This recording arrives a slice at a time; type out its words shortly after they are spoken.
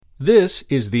This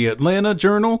is the Atlanta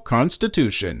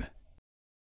Journal-Constitution.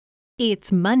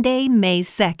 It's Monday, May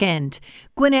 2nd.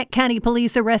 Gwinnett County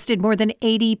Police arrested more than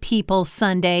 80 people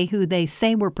Sunday who they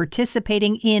say were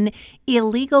participating in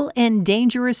illegal and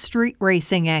dangerous street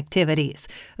racing activities.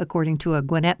 According to a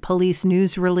Gwinnett Police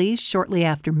news release, shortly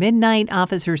after midnight,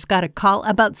 officers got a call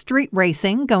about street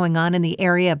racing going on in the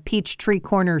area of Peachtree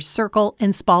Corners Circle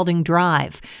and Spalding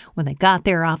Drive. When they got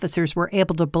there, officers were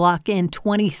able to block in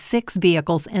 26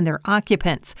 vehicles and their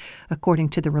occupants. According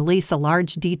to the release, a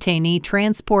large detainee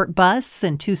transport bus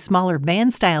and two smaller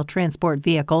van-style transport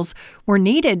vehicles were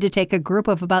needed to take a group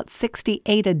of about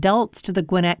 68 adults to the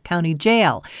Gwinnett County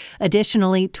Jail.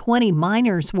 Additionally, 20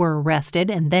 minors were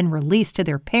arrested and then released to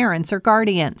their parents or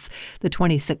guardians. The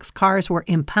 26 cars were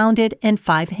impounded and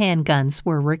 5 handguns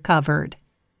were recovered.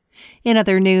 In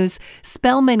other news,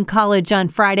 Spelman College on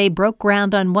Friday broke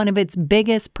ground on one of its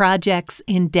biggest projects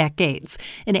in decades,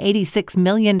 an $86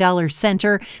 million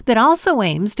center that also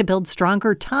aims to build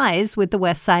stronger ties with the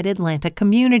Westside Atlanta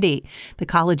community. The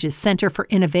college's Center for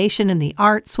Innovation in the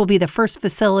Arts will be the first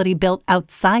facility built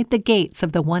outside the gates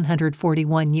of the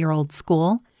 141-year-old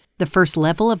school. The first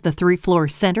level of the 3-floor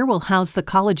center will house the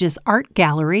college's art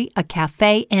gallery, a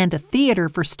cafe, and a theater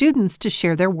for students to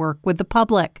share their work with the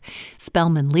public.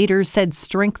 Spelman leaders said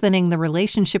strengthening the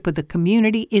relationship with the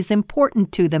community is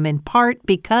important to them in part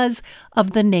because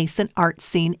of the nascent art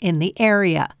scene in the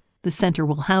area. The center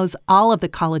will house all of the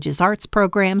college's arts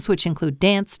programs, which include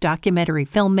dance, documentary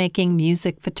filmmaking,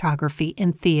 music, photography,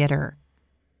 and theater.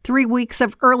 3 weeks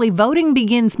of early voting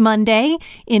begins Monday.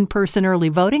 In-person early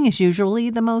voting is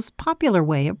usually the most popular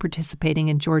way of participating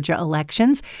in Georgia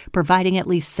elections, providing at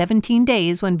least 17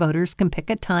 days when voters can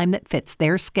pick a time that fits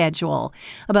their schedule.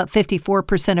 About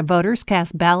 54% of voters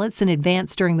cast ballots in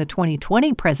advance during the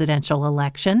 2020 presidential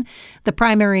election. The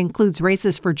primary includes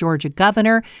races for Georgia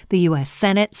governor, the U.S.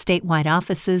 Senate, statewide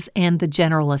offices, and the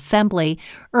General Assembly.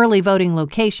 Early voting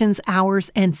locations,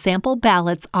 hours, and sample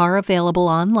ballots are available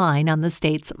online on the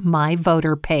state's My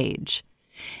Voter page.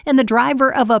 And the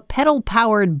driver of a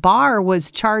pedal-powered bar was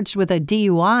charged with a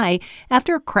DUI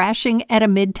after crashing at a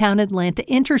Midtown Atlanta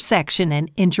intersection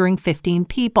and injuring 15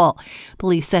 people.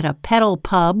 Police said a pedal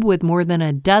pub with more than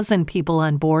a dozen people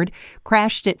on board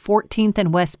crashed at 14th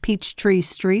and West Peachtree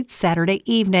Streets Saturday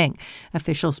evening.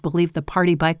 Officials believe the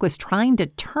party bike was trying to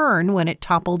turn when it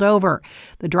toppled over.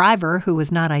 The driver, who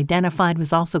was not identified,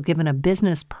 was also given a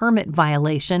business permit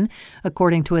violation.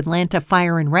 According to Atlanta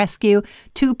Fire and Rescue,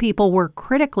 2 people were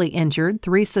critically injured,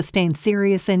 3 sustained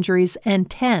serious injuries, and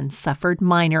 10 suffered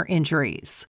minor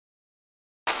injuries.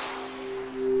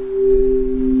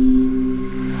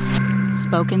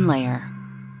 Spoken Layer.